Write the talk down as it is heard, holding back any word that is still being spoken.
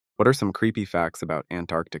What are some creepy facts about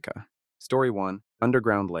Antarctica? Story 1.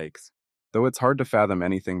 Underground lakes. Though it's hard to fathom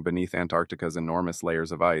anything beneath Antarctica's enormous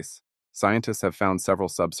layers of ice, scientists have found several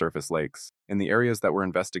subsurface lakes. In the areas that were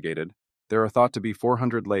investigated, there are thought to be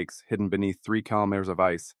 400 lakes hidden beneath 3 kilometers of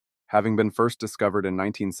ice, having been first discovered in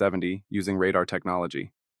 1970 using radar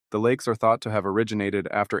technology. The lakes are thought to have originated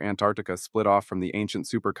after Antarctica split off from the ancient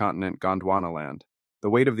supercontinent Gondwanaland.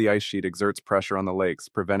 The weight of the ice sheet exerts pressure on the lakes,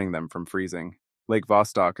 preventing them from freezing. Lake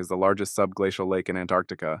Vostok is the largest subglacial lake in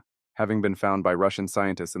Antarctica, having been found by Russian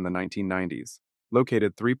scientists in the 1990s.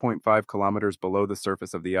 Located 3.5 kilometers below the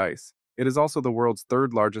surface of the ice, it is also the world's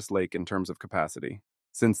third largest lake in terms of capacity.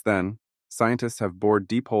 Since then, scientists have bored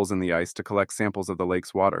deep holes in the ice to collect samples of the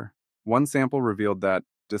lake's water. One sample revealed that,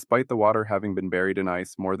 despite the water having been buried in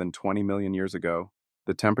ice more than 20 million years ago,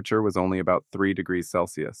 the temperature was only about 3 degrees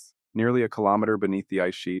Celsius. Nearly a kilometer beneath the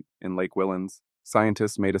ice sheet, in Lake Whillans,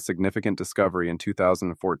 scientists made a significant discovery in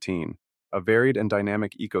 2014, a varied and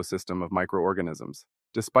dynamic ecosystem of microorganisms.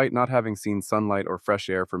 Despite not having seen sunlight or fresh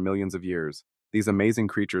air for millions of years, these amazing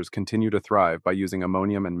creatures continue to thrive by using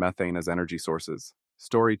ammonium and methane as energy sources.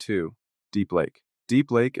 Story 2. Deep Lake. Deep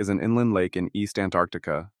Lake is an inland lake in East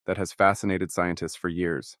Antarctica that has fascinated scientists for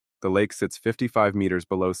years. The lake sits 55 meters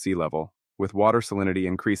below sea level, with water salinity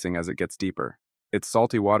increasing as it gets deeper. Its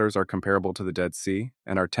salty waters are comparable to the Dead Sea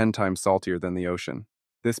and are 10 times saltier than the ocean.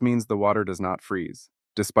 This means the water does not freeze,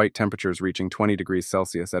 despite temperatures reaching 20 degrees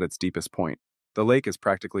Celsius at its deepest point. The lake is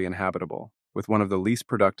practically inhabitable, with one of the least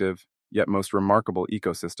productive, yet most remarkable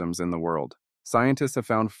ecosystems in the world. Scientists have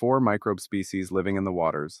found 4 microbe species living in the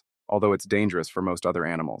waters, although it's dangerous for most other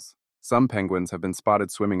animals. Some penguins have been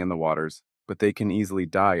spotted swimming in the waters, but they can easily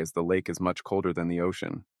die as the lake is much colder than the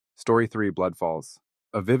ocean. Story 3. Blood Falls.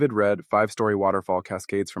 A vivid red, 5-story waterfall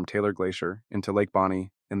cascades from Taylor Glacier into Lake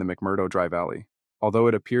Bonny in the McMurdo Dry Valley. Although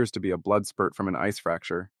it appears to be a blood spurt from an ice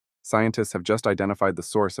fracture, scientists have just identified the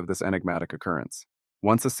source of this enigmatic occurrence.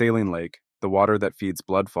 Once a saline lake, the water that feeds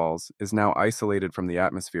Blood Falls is now isolated from the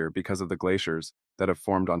atmosphere because of the glaciers that have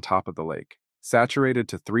formed on top of the lake. Saturated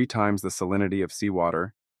to 3 times the salinity of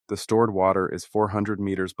seawater, the stored water is 400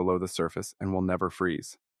 meters below the surface and will never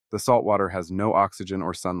freeze. The salt water has no oxygen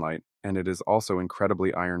or sunlight, and it is also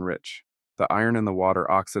incredibly iron-rich. The iron in the water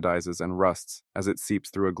oxidizes and rusts as it seeps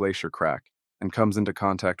through a glacier crack and comes into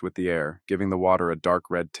contact with the air, giving the water a dark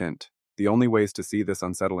red tint. The only ways to see this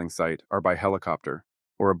unsettling sight are by helicopter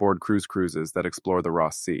or aboard cruises that explore the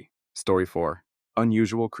Ross Sea. Story 4.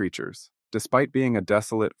 Unusual creatures. Despite being a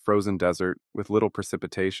desolate, frozen desert with little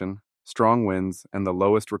precipitation, strong winds, and the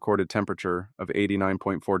lowest recorded temperature of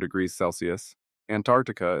 89.4 degrees Celsius,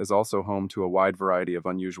 Antarctica is also home to a wide variety of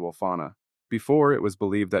unusual fauna. Before, it was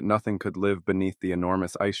believed that nothing could live beneath the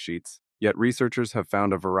enormous ice sheets, yet researchers have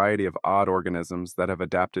found a variety of odd organisms that have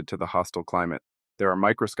adapted to the hostile climate. There are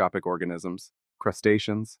microscopic organisms,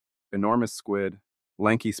 crustaceans, enormous squid,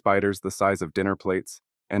 lanky spiders the size of dinner plates,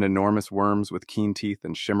 and enormous worms with keen teeth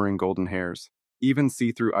and shimmering golden hairs. Even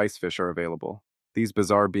see-through ice fish are available. These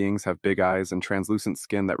bizarre beings have big eyes and translucent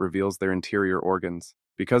skin that reveals their interior organs.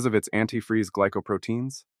 Because of its antifreeze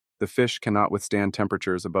glycoproteins, the fish cannot withstand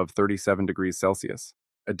temperatures above 37 degrees Celsius.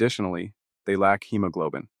 Additionally, they lack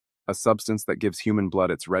hemoglobin, a substance that gives human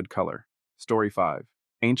blood its red color. Story 5.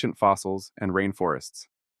 Ancient fossils and rainforests.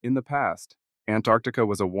 In the past, Antarctica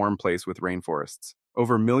was a warm place with rainforests.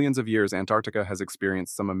 Over millions of years, Antarctica has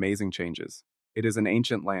experienced some amazing changes. It is an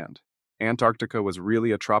ancient land. Antarctica was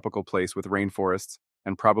really a tropical place with rainforests,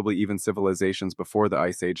 and probably even civilizations before the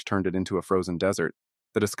Ice Age turned it into a frozen desert.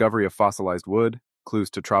 The discovery of fossilized wood, clues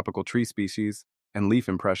to tropical tree species, and leaf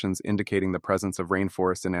impressions indicating the presence of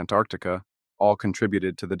rainforests in Antarctica all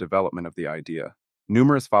contributed to the development of the idea.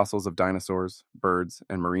 Numerous fossils of dinosaurs, birds,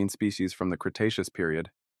 and marine species from the Cretaceous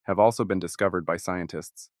period have also been discovered by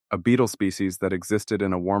scientists. A beetle species that existed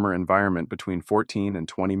in a warmer environment between 14 and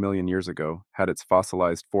 20 million years ago had its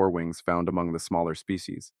fossilized forewings found among the smaller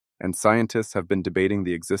species, and scientists have been debating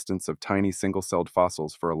the existence of tiny single-celled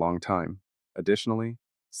fossils for a long time. Additionally,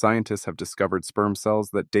 scientists have discovered sperm cells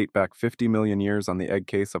that date back 50 million years on the egg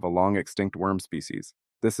case of a long-extinct worm species.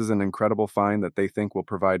 This is an incredible find that they think will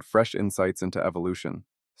provide fresh insights into evolution.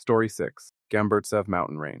 Story 6. Gamburtsev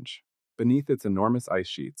Mountain Range. Beneath its enormous ice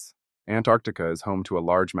sheets, Antarctica is home to a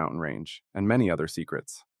large mountain range and many other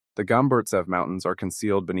secrets. The Gamburtsev Mountains are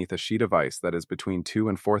concealed beneath a sheet of ice that is between 2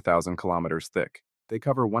 and 4,000 kilometers thick. They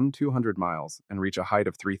cover 200 miles and reach a height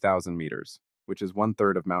of 3,000 meters, which is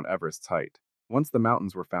 1/3 of Mount Everest's height. Once the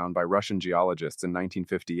mountains were found by Russian geologists in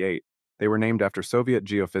 1958, they were named after Soviet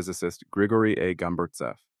geophysicist Grigory A.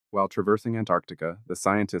 Gamburtsev. While traversing Antarctica, the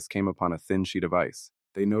scientists came upon a thin sheet of ice.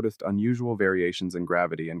 They noticed unusual variations in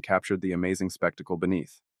gravity and captured the amazing spectacle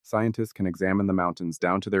beneath. Scientists can examine the mountains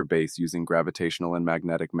down to their base using gravitational and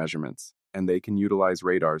magnetic measurements, and they can utilize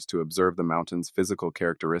radars to observe the mountain's physical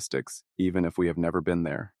characteristics, even if we have never been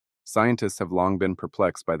there. Scientists have long been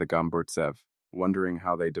perplexed by the Gamburtsev, wondering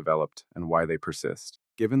how they developed and why they persist.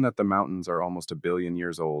 Given that the mountains are almost a billion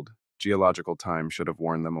years old, geological time should have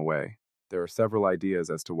worn them away. There are several ideas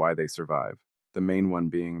as to why they survive, the main one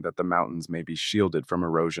being that the mountains may be shielded from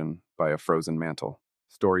erosion by a frozen mantle.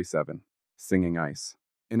 Story 7. Singing Ice.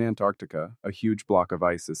 In Antarctica, a huge block of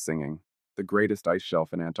ice is singing. The greatest ice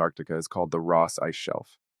shelf in Antarctica is called the Ross Ice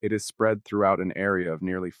Shelf. It is spread throughout an area of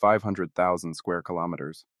nearly 500,000 square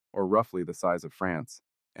kilometers, or roughly the size of France,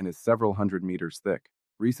 and is several hundred meters thick.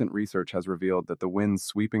 Recent research has revealed that the winds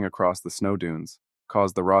sweeping across the snow dunes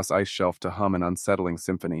cause the Ross Ice Shelf to hum an unsettling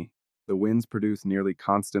symphony. The winds produce nearly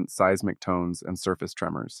constant seismic tones and surface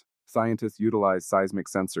tremors. Scientists utilize seismic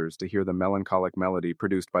sensors to hear the melancholic melody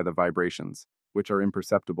produced by the vibrations, which are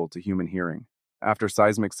imperceptible to human hearing. After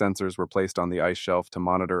seismic sensors were placed on the ice shelf to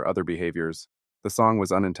monitor other behaviors, the song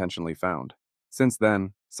was unintentionally found. Since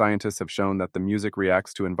then, scientists have shown that the music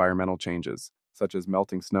reacts to environmental changes, such as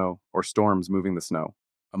melting snow or storms moving the snow,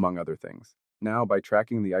 among other things. Now, by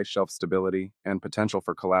tracking the ice shelf's stability and potential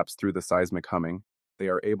for collapse through the seismic humming, they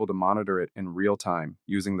are able to monitor it in real time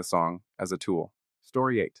using the song as a tool.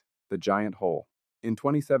 Story 8. The Giant Hole. In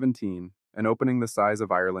 2017, an opening the size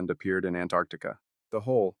of Ireland appeared in Antarctica. The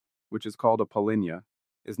hole, which is called a polynya,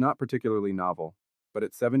 is not particularly novel, but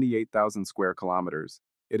at 78,000 square kilometers,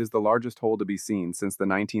 it is the largest hole to be seen since the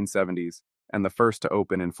 1970s and the first to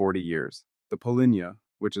open in 40 years. The polynya,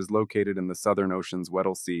 which is located in the Southern Ocean's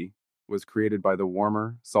Weddell Sea, was created by the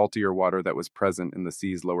warmer, saltier water that was present in the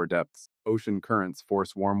sea's lower depths. Ocean currents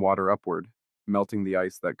force warm water upward, melting the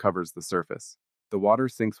ice that covers the surface. The water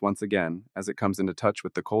sinks once again as it comes into touch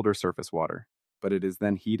with the colder surface water, but it is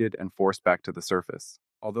then heated and forced back to the surface.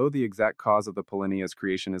 Although the exact cause of the polynya's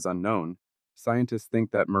creation is unknown, scientists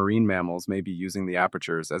think that marine mammals may be using the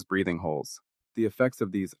apertures as breathing holes. The effects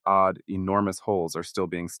of these odd, enormous holes are still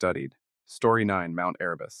being studied. Story 9. Mount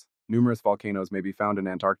Erebus. Numerous volcanoes may be found in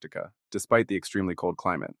Antarctica, despite the extremely cold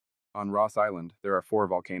climate. On Ross Island, there are 4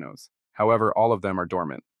 volcanoes. However, all of them are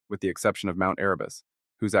dormant, with the exception of Mount Erebus,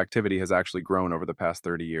 whose activity has actually grown over the past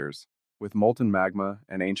 30 years. With molten magma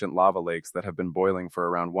and ancient lava lakes that have been boiling for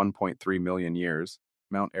around 1.3 million years,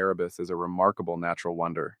 Mount Erebus is a remarkable natural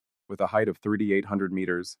wonder. With a height of 3,800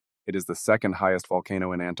 meters, it is the second highest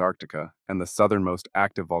volcano in Antarctica and the southernmost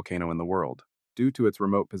active volcano in the world. Due to its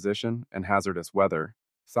remote position and hazardous weather,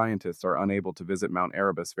 scientists are unable to visit Mount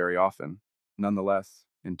Erebus very often. Nonetheless,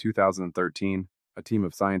 in 2013, a team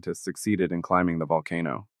of scientists succeeded in climbing the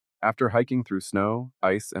volcano. After hiking through snow,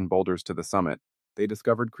 ice, and boulders to the summit, they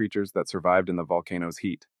discovered creatures that survived in the volcano's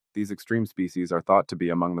heat. These extreme species are thought to be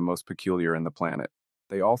among the most peculiar in the planet.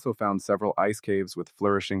 They also found several ice caves with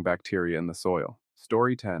flourishing bacteria in the soil.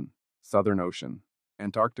 Story 10. Southern Ocean.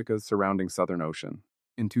 Antarctica's surrounding Southern Ocean.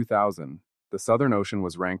 In 2000, the Southern Ocean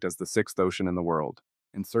was ranked as the 6th ocean in the world.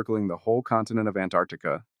 Encircling the whole continent of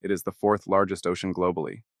Antarctica, it is the 4th largest ocean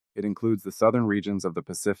globally. It includes the southern regions of the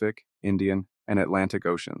Pacific, Indian, and Atlantic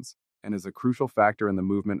Oceans, and is a crucial factor in the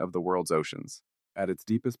movement of the world's oceans. At its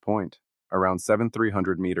deepest point, around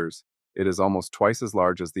 7,300 meters, it is almost twice as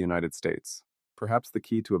large as the United States. Perhaps the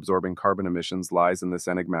key to absorbing carbon emissions lies in this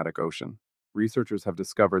enigmatic ocean. Researchers have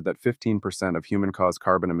discovered that 15% of human-caused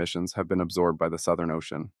carbon emissions have been absorbed by the Southern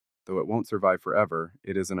Ocean. Though it won't survive forever,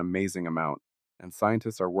 it is an amazing amount, and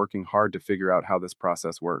scientists are working hard to figure out how this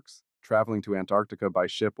process works. Traveling to Antarctica by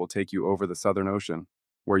ship will take you over the Southern Ocean,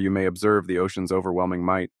 where you may observe the ocean's overwhelming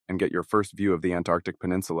might and get your first view of the Antarctic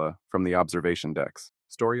Peninsula from the observation decks.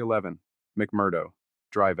 Story 11. McMurdo.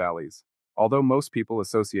 Dry valleys. Although most people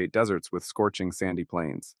associate deserts with scorching sandy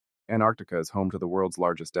plains, Antarctica is home to the world's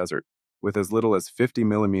largest desert. With as little as 50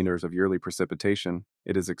 millimeters of yearly precipitation,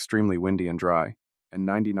 it is extremely windy and dry, and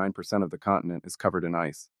 99% of the continent is covered in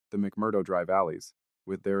ice. The McMurdo Dry Valleys,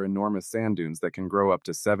 with their enormous sand dunes that can grow up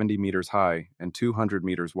to 70 meters high and 200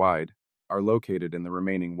 meters wide, are located in the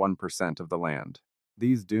remaining 1% of the land.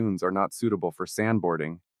 These dunes are not suitable for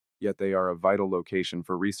sandboarding, yet they are a vital location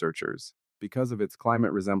for researchers. Because of its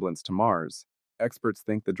climate resemblance to Mars, experts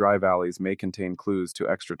think the dry valleys may contain clues to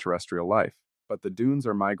extraterrestrial life. But the dunes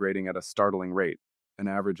are migrating at a startling rate, an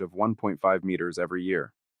average of 1.5 meters every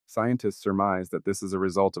year. Scientists surmise that this is a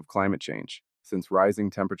result of climate change, since rising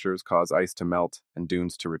temperatures cause ice to melt and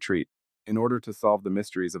dunes to retreat. In order to solve the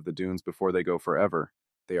mysteries of the dunes before they go forever,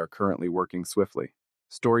 they are currently working swiftly.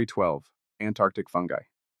 Story 12. Antarctic fungi.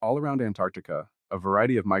 All around Antarctica, a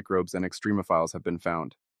variety of microbes and extremophiles have been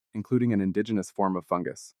found, including an indigenous form of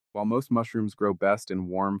fungus. While most mushrooms grow best in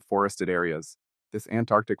warm, forested areas, This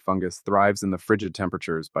Antarctic fungus thrives in the frigid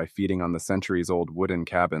temperatures by feeding on the centuries-old wooden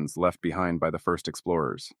cabins left behind by the first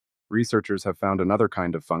explorers. Researchers have found another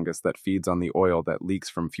kind of fungus that feeds on the oil that leaks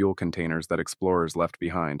from fuel containers that explorers left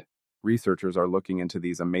behind. Researchers are looking into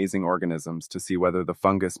these amazing organisms to see whether the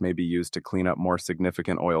fungus may be used to clean up more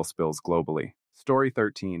significant oil spills globally. Story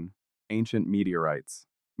 13. Ancient meteorites.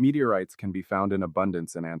 Meteorites can be found in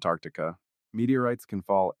abundance in Antarctica. Meteorites can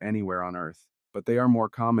fall anywhere on Earth, but they are more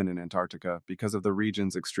common in Antarctica because of the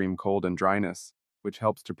region's extreme cold and dryness, which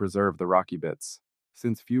helps to preserve the rocky bits.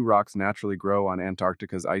 Since few rocks naturally grow on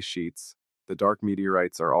Antarctica's ice sheets, the dark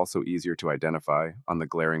meteorites are also easier to identify on the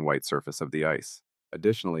glaring white surface of the ice.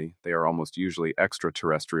 Additionally, they are almost usually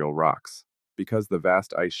extraterrestrial rocks. Because the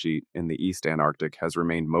vast ice sheet in the East Antarctic has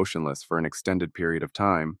remained motionless for an extended period of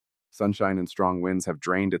time, sunshine and strong winds have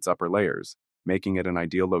drained its upper layers, making it an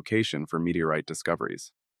ideal location for meteorite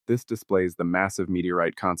discoveries. This displays the massive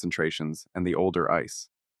meteorite concentrations and the older ice.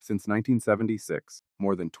 Since 1976,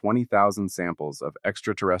 more than 20,000 samples of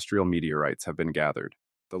extraterrestrial meteorites have been gathered.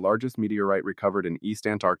 The largest meteorite recovered in East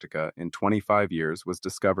Antarctica in 25 years was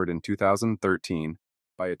discovered in 2013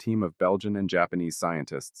 by a team of Belgian and Japanese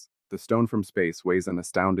scientists. The stone from space weighs an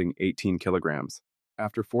astounding 18 kilograms.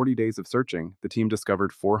 After 40 days of searching, the team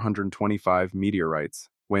discovered 425 meteorites,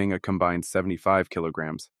 weighing a combined 75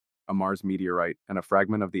 kilograms. A Mars meteorite and a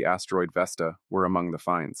fragment of the asteroid Vesta were among the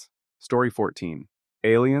finds. Story 14.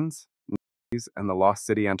 Aliens, and the lost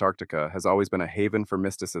city Antarctica has always been a haven for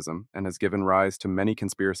mysticism and has given rise to many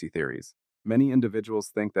conspiracy theories. Many individuals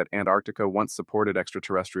think that Antarctica once supported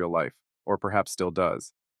extraterrestrial life, or perhaps still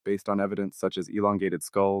does, based on evidence such as elongated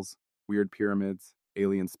skulls, weird pyramids,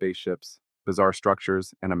 alien spaceships, bizarre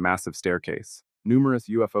structures, and a massive staircase. Numerous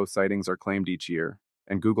UFO sightings are claimed each year,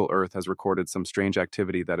 and Google Earth has recorded some strange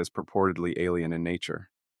activity that is purportedly alien in nature.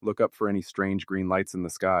 Look up for any strange green lights in the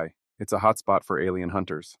sky. It's a hotspot for alien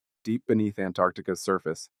hunters. Deep beneath Antarctica's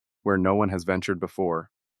surface, where no one has ventured before,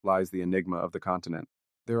 lies the enigma of the continent.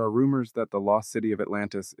 There are rumors that the lost city of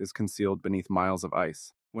Atlantis is concealed beneath miles of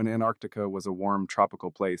ice. When Antarctica was a warm,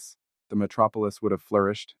 tropical place, the metropolis would have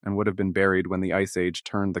flourished and would have been buried when the Ice Age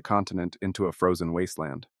turned the continent into a frozen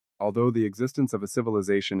wasteland. Although the existence of a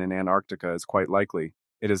civilization in Antarctica is quite likely,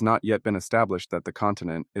 it has not yet been established that the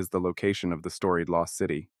continent is the location of the storied lost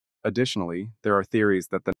city. Additionally, there are theories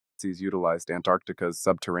that the Nazis utilized Antarctica's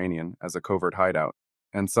subterranean as a covert hideout,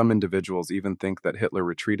 and some individuals even think that Hitler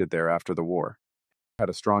retreated there after the war. He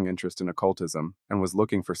had a strong interest in occultism and was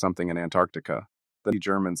looking for something in Antarctica. The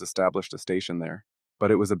Germans established a station there,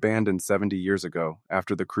 but it was abandoned 70 years ago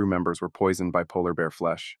after the crew members were poisoned by polar bear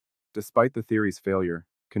flesh. Despite the theory's failure,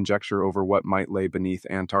 conjecture over what might lay beneath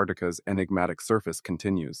Antarctica's enigmatic surface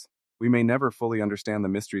continues. We may never fully understand the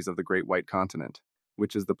mysteries of the Great White Continent,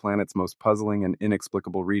 which is the planet's most puzzling and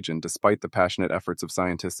inexplicable region despite the passionate efforts of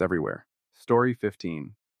scientists everywhere. Story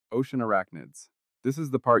 15. Ocean arachnids. This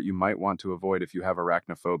is the part you might want to avoid if you have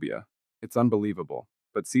arachnophobia. It's unbelievable,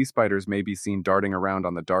 but sea spiders may be seen darting around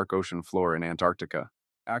on the dark ocean floor in Antarctica.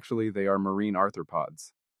 Actually, they are marine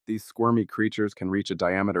arthropods. These squirmy creatures can reach a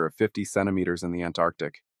diameter of 50 centimeters in the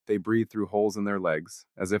Antarctic. They breathe through holes in their legs,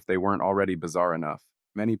 as if they weren't already bizarre enough.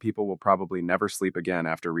 Many people will probably never sleep again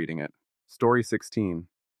after reading it. Story 16.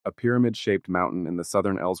 A pyramid-shaped mountain in the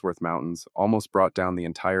southern Ellsworth Mountains almost brought down the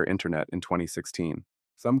entire internet in 2016.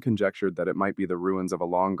 Some conjectured that it might be the ruins of a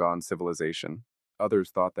long-gone civilization. Others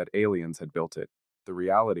thought that aliens had built it. The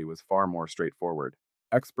reality was far more straightforward.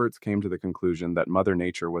 Experts came to the conclusion that Mother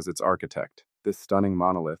Nature was its architect. This stunning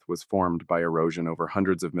monolith was formed by erosion over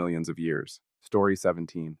hundreds of millions of years. Story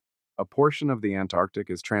 17. A portion of the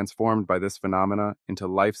Antarctic is transformed by this phenomena into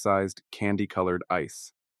life-sized, candy-colored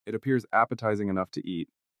ice. It appears appetizing enough to eat,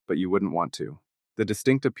 but you wouldn't want to. The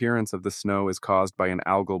distinct appearance of the snow is caused by an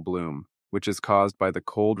algal bloom, which is caused by the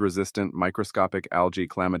cold-resistant microscopic algae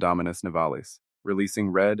Chlamydomonas nivalis, releasing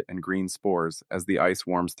red and green spores as the ice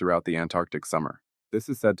warms throughout the Antarctic summer. This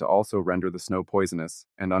is said to also render the snow poisonous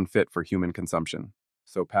and unfit for human consumption.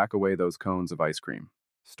 So pack away those cones of ice cream.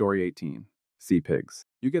 Story 18. Sea pigs.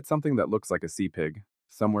 You get something that looks like a sea pig,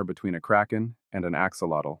 somewhere between a kraken and an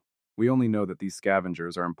axolotl. We only know that these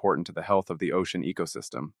scavengers are important to the health of the ocean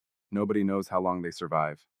ecosystem. Nobody knows how long they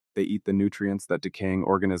survive. They eat the nutrients that decaying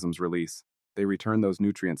organisms release. They return those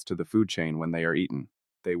nutrients to the food chain when they are eaten.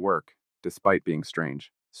 They work, despite being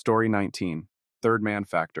strange. Story 19. Third man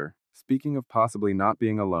factor. Speaking of possibly not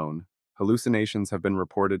being alone, hallucinations have been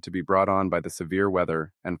reported to be brought on by the severe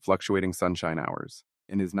weather and fluctuating sunshine hours.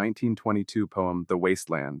 In his 1922 poem, The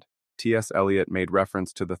Wasteland, T.S. Eliot made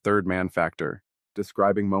reference to the third man factor,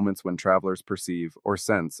 describing moments when travelers perceive or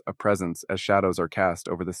sense a presence as shadows are cast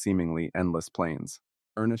over the seemingly endless plains.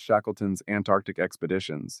 Ernest Shackleton's Antarctic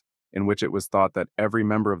expeditions, in which it was thought that every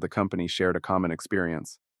member of the company shared a common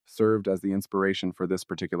experience, served as the inspiration for this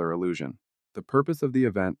particular illusion. The purpose of the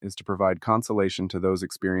event is to provide consolation to those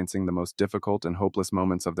experiencing the most difficult and hopeless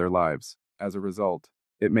moments of their lives. As a result,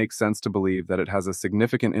 it makes sense to believe that it has a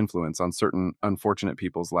significant influence on certain unfortunate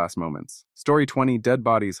people's last moments. Story 20, Dead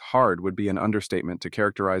Bodies Hard would be an understatement to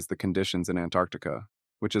characterize the conditions in Antarctica,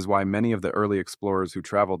 which is why many of the early explorers who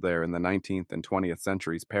traveled there in the 19th and 20th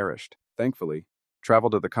centuries perished. Thankfully,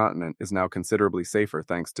 travel to the continent is now considerably safer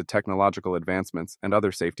thanks to technological advancements and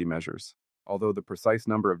other safety measures. Although the precise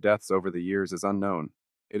number of deaths over the years is unknown,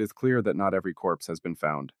 it is clear that not every corpse has been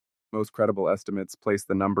found. Most credible estimates place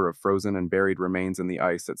the number of frozen and buried remains in the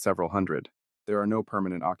ice at several hundred. There are no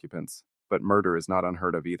permanent occupants, but murder is not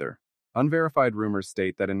unheard of either. Unverified rumors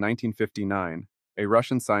state that in 1959, a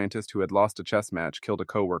Russian scientist who had lost a chess match killed a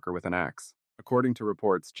coworker with an axe. According to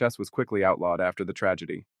reports, chess was quickly outlawed after the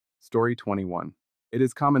tragedy. Story 21. It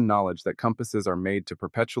is common knowledge that compasses are made to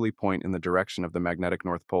perpetually point in the direction of the magnetic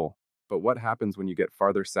North Pole. But what happens when you get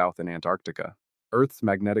farther south in Antarctica? Earth's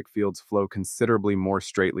magnetic fields flow considerably more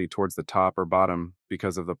straightly towards the top or bottom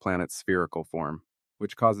because of the planet's spherical form,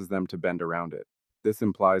 which causes them to bend around it. This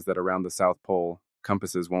implies that around the South Pole,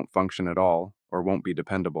 compasses won't function at all or won't be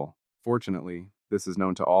dependable. Fortunately, this is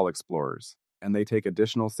known to all explorers, and they take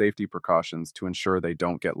additional safety precautions to ensure they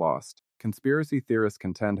don't get lost. Conspiracy theorists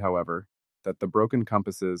contend, however, that the broken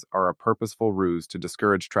compasses are a purposeful ruse to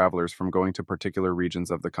discourage travelers from going to particular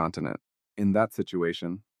regions of the continent. In that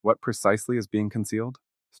situation, what precisely is being concealed?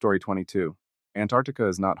 Story 22. Antarctica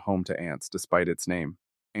is not home to ants, despite its name.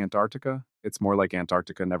 Antarctica? It's more like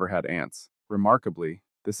Antarctica never had ants. Remarkably,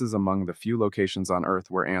 this is among the few locations on Earth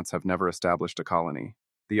where ants have never established a colony.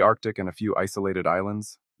 The Arctic and a few isolated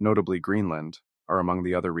islands, notably Greenland, are among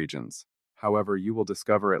the other regions. However, you will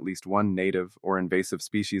discover at least one native or invasive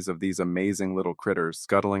species of these amazing little critters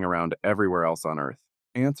scuttling around everywhere else on Earth.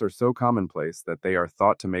 Ants are so commonplace that they are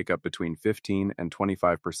thought to make up between 15 and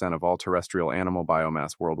 25% of all terrestrial animal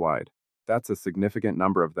biomass worldwide. That's a significant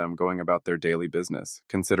number of them going about their daily business,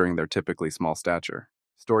 considering their typically small stature.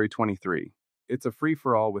 Story 23. It's a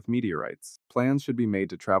free-for-all with meteorites. Plans should be made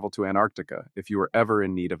to travel to Antarctica if you are ever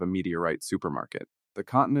in need of a meteorite supermarket. The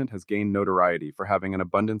continent has gained notoriety for having an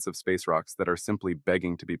abundance of space rocks that are simply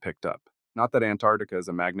begging to be picked up. Not that Antarctica is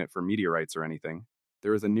a magnet for meteorites or anything.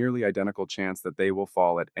 There is a nearly identical chance that they will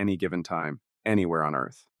fall at any given time, anywhere on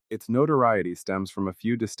Earth. Its notoriety stems from a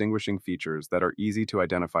few distinguishing features that are easy to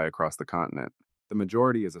identify across the continent. The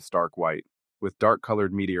majority is a stark white, with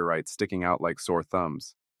dark-colored meteorites sticking out like sore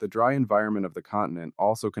thumbs. The dry environment of the continent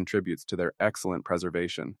also contributes to their excellent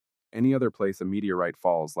preservation. Any other place a meteorite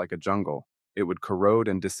falls, like a jungle, it would corrode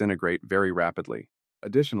and disintegrate very rapidly.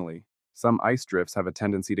 Additionally, some ice drifts have a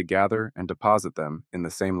tendency to gather and deposit them in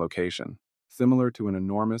the same location, similar to an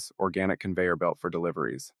enormous organic conveyor belt for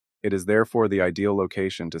deliveries. It is therefore the ideal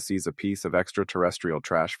location to seize a piece of extraterrestrial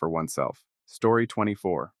trash for oneself. Story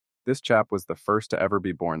 24. This chap was the first to ever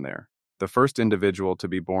be born there. The first individual to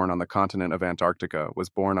be born on the continent of Antarctica was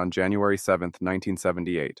born on January 7,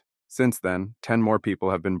 1978. Since then, 10 more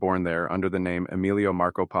people have been born there under the name Emilio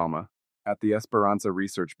Marco Palma. At the Esperanza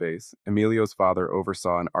research base, Emilio's father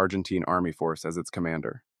oversaw an Argentine army force as its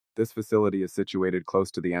commander. This facility is situated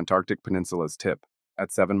close to the Antarctic Peninsula's tip.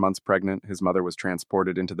 At 7 months pregnant, his mother was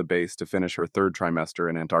transported into the base to finish her third trimester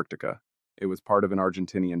in Antarctica. It was part of an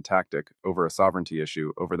Argentinian tactic over a sovereignty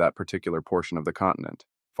issue over that particular portion of the continent,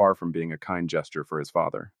 far from being a kind gesture for his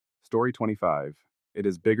father. Story 25. It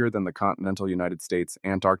is bigger than the continental United States.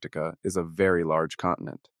 Antarctica is a very large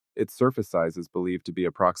continent. Its surface size is believed to be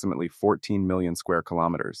approximately 14 million square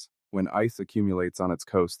kilometers. When ice accumulates on its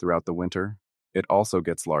coast throughout the winter, it also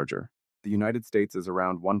gets larger. The United States is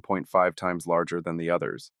around 1.5 times larger than the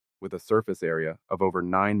others, with a surface area of over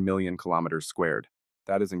 9 million kilometers squared.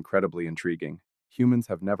 That is incredibly intriguing. Humans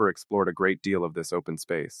have never explored a great deal of this open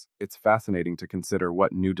space. It's fascinating to consider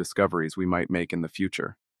what new discoveries we might make in the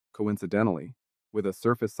future. Coincidentally, with a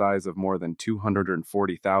surface size of more than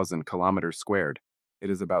 240,000 kilometers squared, it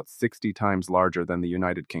is about 60 times larger than the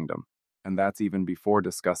United Kingdom, and that's even before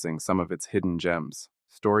discussing some of its hidden gems.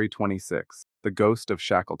 Story 26. The Ghost of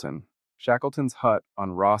Shackleton. Shackleton's hut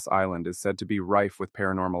on Ross Island is said to be rife with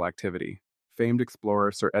paranormal activity. Famed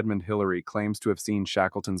explorer Sir Edmund Hillary claims to have seen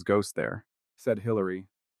Shackleton's ghost there. Said Hillary,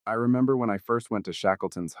 "I remember when I first went to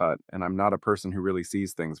Shackleton's hut, and I'm not a person who really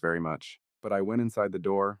sees things very much. But I went inside the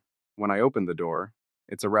door. When I opened the door,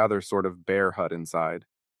 it's a rather sort of bare hut inside,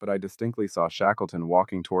 but I distinctly saw Shackleton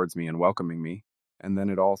walking towards me and welcoming me, and then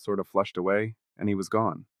it all sort of flushed away, and he was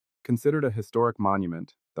gone." Considered a historic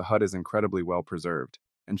monument, the hut is incredibly well preserved.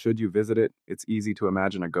 And should you visit it, it's easy to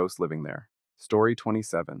imagine a ghost living there. Story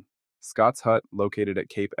 27. Scott's Hut, located at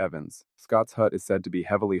Cape Evans. Scott's Hut is said to be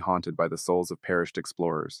heavily haunted by the souls of perished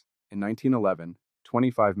explorers. In 1911,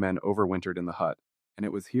 25 men overwintered in the hut, and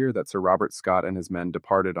it was here that Sir Robert Scott and his men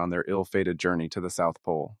departed on their ill-fated journey to the South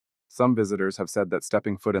Pole. Some visitors have said that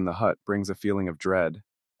stepping foot in the hut brings a feeling of dread.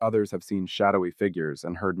 Others have seen shadowy figures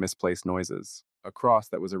and heard misplaced noises. A cross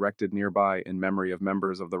that was erected nearby in memory of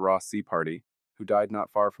members of the Ross Sea Party, who died not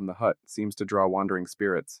far from the hut, seems to draw wandering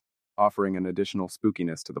spirits, offering an additional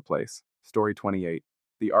spookiness to the place. Story 28.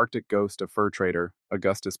 The Arctic Ghost of Fur Trader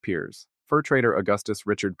Augustus Piers. Fur trader Augustus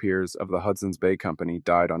Richard Piers of the Hudson's Bay Company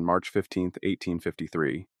died on March 15,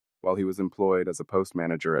 1853, while he was employed as a post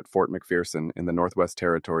manager at Fort McPherson in the Northwest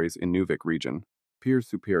Territories in Inuvik region. Piers'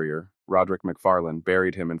 superior, Roderick McFarlane,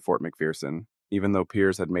 buried him in Fort McPherson, even though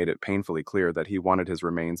Piers had made it painfully clear that he wanted his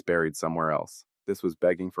remains buried somewhere else. This was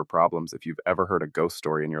begging for problems if you've ever heard a ghost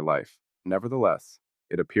story in your life. Nevertheless,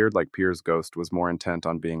 it appeared like Piers' ghost was more intent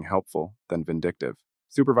on being helpful than vindictive.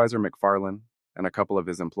 Supervisor McFarlane and a couple of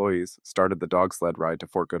his employees started the dog sled ride to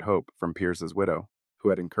Fort Good Hope from Piers's widow, who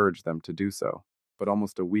had encouraged them to do so. But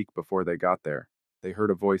almost a week before they got there, they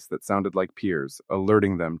heard a voice that sounded like Piers,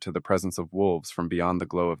 alerting them to the presence of wolves from beyond the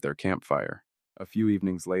glow of their campfire. A few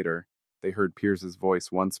evenings later, they heard Piers's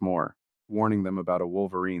voice once more, warning them about a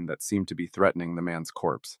wolverine that seemed to be threatening the man's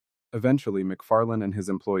corpse. Eventually, McFarlane and his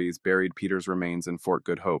employees buried Peter's remains in Fort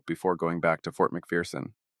Good Hope before going back to Fort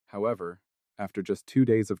McPherson. However, after just 2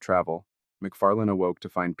 days of travel, McFarlane awoke to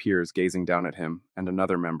find Piers gazing down at him and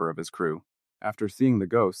another member of his crew. After seeing the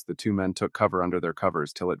ghost, the two men took cover under their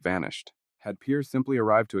covers till it vanished. Had Piers simply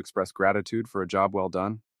arrived to express gratitude for a job well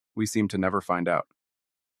done? We seem to never find out.